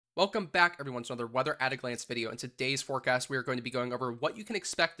Welcome back, everyone, to another Weather at a Glance video. In today's forecast, we are going to be going over what you can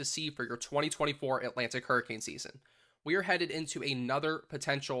expect to see for your 2024 Atlantic hurricane season. We are headed into another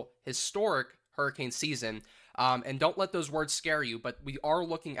potential historic hurricane season, and don't let those words scare you, but we are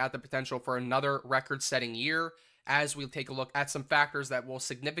looking at the potential for another record-setting year as we take a look at some factors that will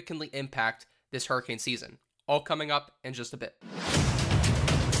significantly impact this hurricane season. All coming up in just a bit.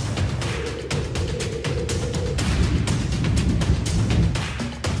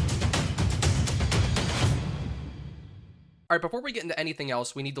 All right, before we get into anything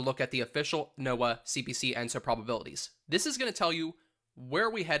else, we need to look at the official NOAA CPC ENSO probabilities. This is going to tell you where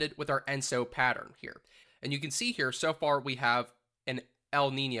we headed with our ENSO pattern here. And you can see here, so far we have an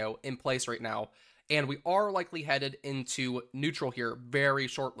El Nino in place right now, and we are likely headed into neutral here very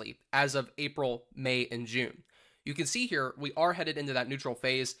shortly, as of April, May, and June. You can see here, we are headed into that neutral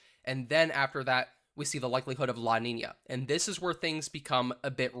phase, and then after that, we see the likelihood of La Nina. And this is where things become a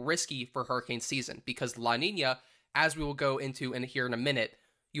bit risky for hurricane season, because La Nina, as we will go into in here in a minute,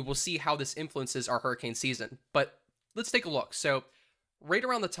 you will see how this influences our hurricane season. But let's take a look. So right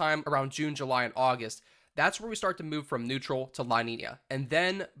around the time, around June, July, and August, that's where we start to move from neutral to La Nina. And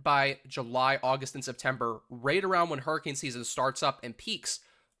then by July, August, and September, right around when hurricane season starts up and peaks,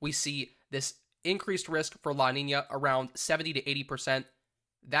 we see this increased risk for La Nina around 70 to 80%.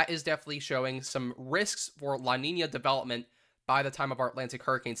 That is definitely showing some risks for La Nina development by the time of our Atlantic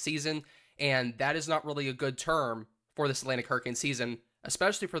hurricane season. And that is not really a good term for this Atlantic hurricane season,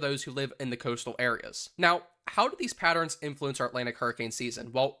 especially for those who live in the coastal areas. Now, how do these patterns influence our Atlantic hurricane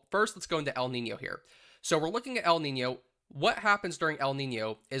season? Well, first, let's go into El Nino here. So we're looking at El Nino. What happens during El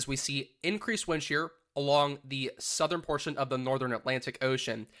Nino is we see increased wind shear along the southern portion of the northern Atlantic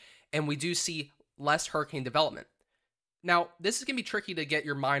Ocean, and we do see less hurricane development. Now, this is going to be tricky to get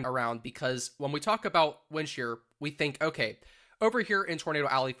your mind around because when we talk about wind shear, we think, okay, over here in Tornado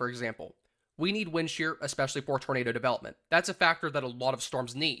Alley, for example, we need wind shear, especially for tornado development. That's a factor that a lot of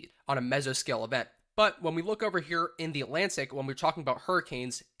storms need on a mesoscale event. But when we look over here in the Atlantic, when we're talking about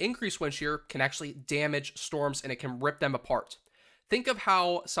hurricanes, increased wind shear can actually damage storms and it can rip them apart. Think of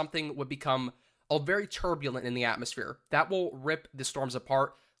how something would become very turbulent in the atmosphere. That will rip the storms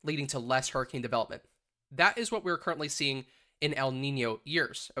apart, leading to less hurricane development. That is what we're currently seeing in El Nino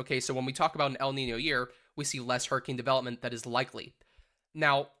years. Okay, so when we talk about an El Nino year, we see less hurricane development that is likely.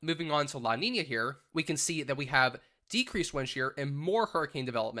 Now, moving on to La Nina here, we can see that we have decreased wind shear and more hurricane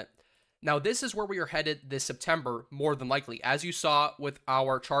development. Now, this is where we are headed this September, more than likely. As you saw with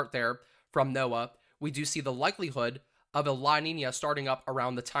our chart there from NOAA, we do see the likelihood of a La Nina starting up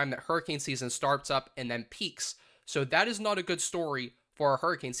around the time that hurricane season starts up and then peaks. So that is not a good story for our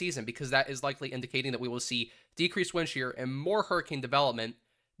hurricane season because that is likely indicating that we will see decreased wind shear and more hurricane development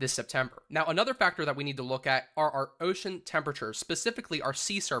this September. Now, another factor that we need to look at are our ocean temperatures, specifically our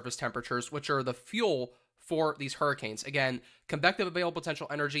sea surface temperatures, which are the fuel for these hurricanes. Again, convective available potential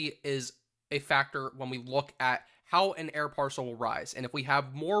energy is a factor when we look at how an air parcel will rise. And if we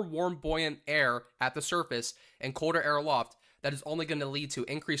have more warm, buoyant air at the surface and colder air aloft, that is only going to lead to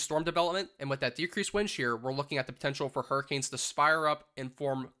increased storm development. And with that decreased wind shear, we're looking at the potential for hurricanes to spiral up and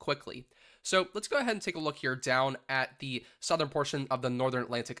form quickly. So let's go ahead and take a look here down at the southern portion of the northern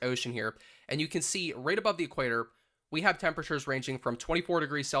Atlantic Ocean here. And you can see right above the equator, we have temperatures ranging from 24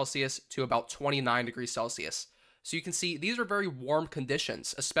 degrees Celsius to about 29 degrees Celsius. So you can see these are very warm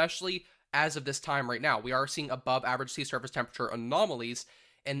conditions, especially as of this time right now. We are seeing above average sea surface temperature anomalies,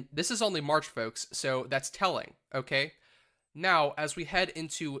 and this is only March, folks, so that's telling, okay? Now, as we head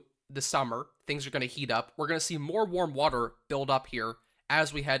into the summer, things are going to heat up. We're going to see more warm water build up here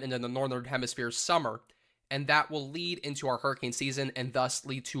as we head into the northern hemisphere's summer, and that will lead into our hurricane season and thus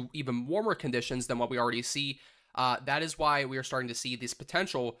lead to even warmer conditions than what we already see. That is why we are starting to see this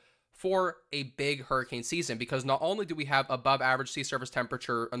potential for a big hurricane season, because not only do we have above average sea surface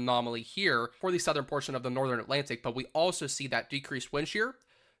temperature anomaly here for the southern portion of the northern Atlantic, but we also see that decreased wind shear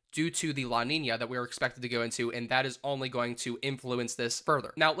due to the La Nina that we are expected to go into, and that is only going to influence this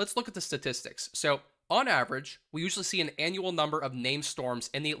further. Now, let's look at the statistics. So, on average, we usually see an annual number of named storms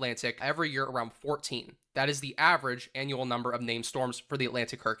in the Atlantic every year around 14. That is the average annual number of named storms for the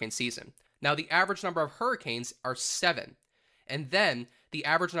Atlantic hurricane season. Now, the average number of hurricanes are 7. And then the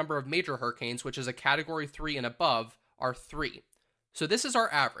average number of major hurricanes, which is a category 3 and above, are 3. So this is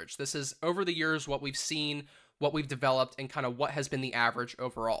our average. This is over the years what we've seen, what we've developed, and kind of what has been the average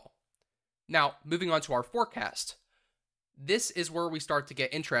overall. Now, moving on to our forecast. This is where we start to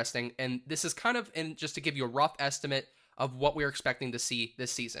get interesting, and this is kind of just to give you a rough estimate of what we're expecting to see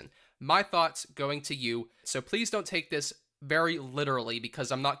this season. My thoughts going to you, so please don't take this very literally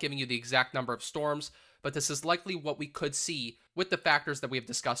because I'm not giving you the exact number of storms, but this is likely what we could see with the factors that we have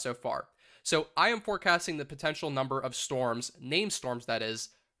discussed so far. So I am forecasting the potential number of storms, named storms that is,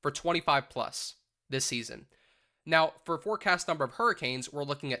 for 25 plus this season. Now, for forecast number of hurricanes, we're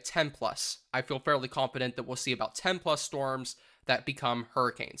looking at 10 plus. I feel fairly confident that we'll see about 10 plus storms that become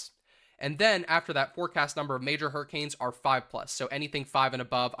hurricanes. And then after that, forecast number of major hurricanes are 5 plus. So anything 5 and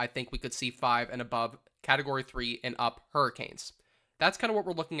above, I think we could see 5 and above category 3 and up hurricanes. That's kind of what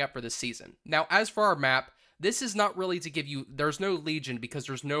we're looking at for this season. Now, as for our map, this is not really to give you, there's no legion because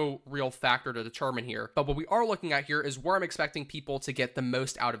there's no real factor to determine here. But what we are looking at here is where I'm expecting people to get the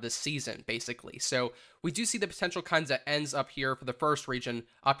most out of this season, basically. So we do see the potential kinds that ends up here for the first region,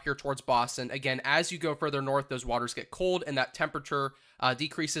 up here towards Boston. Again, as you go further north, those waters get cold and that temperature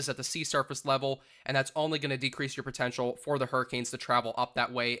decreases at the sea surface level. And that's only going to decrease your potential for the hurricanes to travel up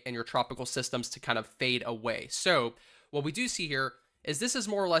that way and your tropical systems to kind of fade away. So what we do see here is this is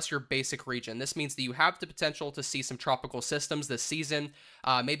more or less your basic region. This means that you have the potential to see some tropical systems this season,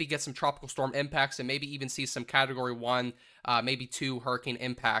 maybe get some tropical storm impacts, and maybe even see some category 1, maybe 2 hurricane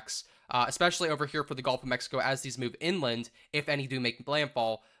impacts, especially over here for the Gulf of Mexico as these move inland. If any do make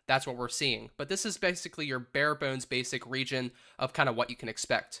landfall, that's what we're seeing. But this is basically your bare bones basic region of kind of what you can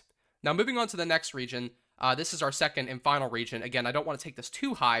expect. Now moving on to the next region, this is our second and final region. Again, I don't want to take this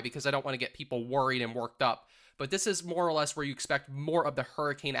too high because I don't want to get people worried and worked up. But this is more or less where you expect more of the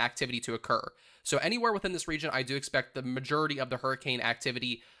hurricane activity to occur. So anywhere within this region, I do expect the majority of the hurricane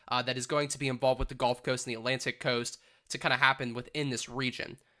activity that is going to be involved with the Gulf Coast and the Atlantic Coast to kind of happen within this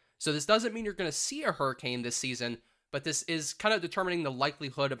region. So this doesn't mean you're going to see a hurricane this season, but this is kind of determining the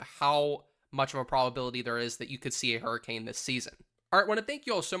likelihood of how much of a probability there is that you could see a hurricane this season. All right, I want to thank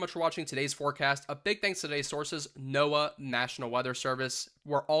you all so much for watching today's forecast. A big thanks to today's sources, NOAA, National Weather Service,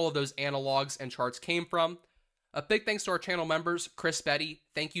 where all of those analogs and charts came from. A big thanks to our channel members, Chris, Betty,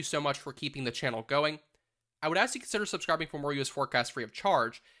 thank you so much for keeping the channel going. I would ask you to consider subscribing for more US forecasts free of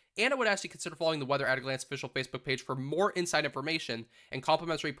charge, and I would ask you to consider following the Weather at a Glance official Facebook page for more inside information and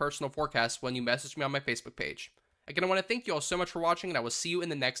complimentary personal forecasts when you message me on my Facebook page. Again, I want to thank you all so much for watching, and I will see you in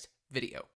the next video.